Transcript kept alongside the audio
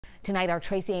Tonight, our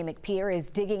Tracy A. McPeer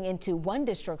is digging into one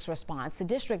district's response, a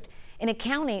district in a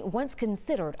county once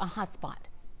considered a hotspot.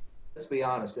 Let's be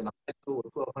honest, in a high school with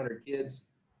 1,200 kids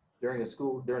during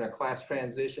a class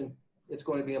transition, it's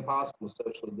going to be impossible to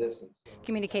socially distance.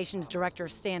 Communications Director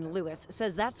Stan Lewis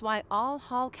says that's why all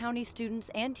Hall County students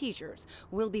and teachers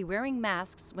will be wearing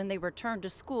masks when they return to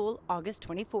school August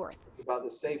 24th. It's about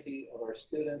the safety of our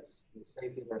students, the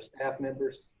safety of our staff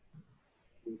members.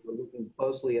 We're looking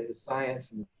closely at the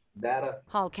science and data.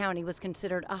 Hall County was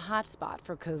considered a hotspot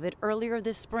for COVID earlier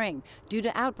this spring due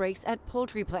to outbreaks at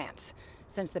poultry plants.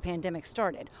 Since the pandemic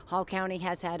started, Hall County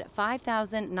has had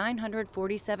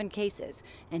 5,947 cases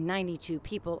and 92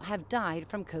 people have died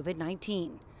from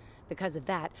COVID-19. Because of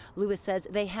that, Lewis says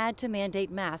they had to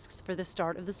mandate masks for the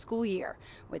start of the school year,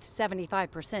 with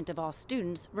 75% of all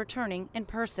students returning in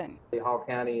person. Hall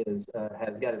County has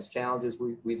got its challenges.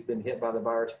 We've been hit by the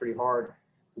virus pretty hard.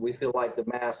 So we feel like the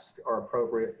masks are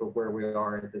appropriate for where we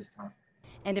are at this time.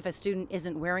 And if a student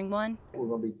isn't wearing one, we're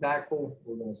going to be tactful.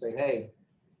 We're going to say, hey,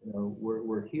 you know,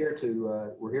 we're here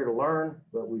to learn,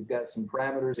 but we've got some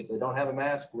parameters. If they don't have a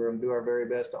mask, we're going to do our very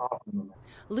best to offer them a mask.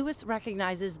 Lewis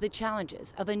recognizes the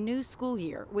challenges of a new school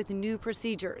year with new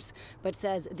procedures, but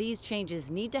says these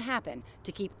changes need to happen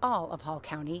to keep all of Hall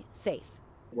County safe.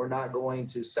 We're not going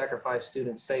to sacrifice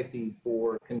student safety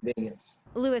for convenience.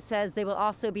 Lewis says they will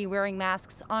also be wearing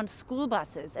masks on school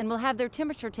buses and will have their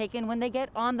temperature taken when they get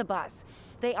on the bus.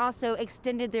 They also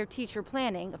extended their teacher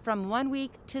planning from 1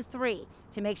 week to 3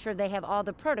 to make sure they have all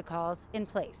the protocols in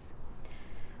place.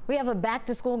 We have a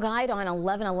back-to-school guide on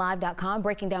 11alive.com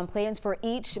breaking down plans for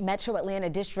each Metro Atlanta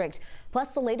district,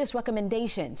 plus the latest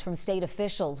recommendations from state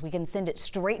officials. We can send it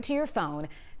straight to your phone.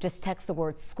 Just text the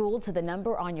word school to the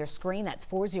number on your screen. That's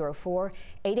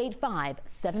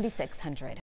 404-885-7600.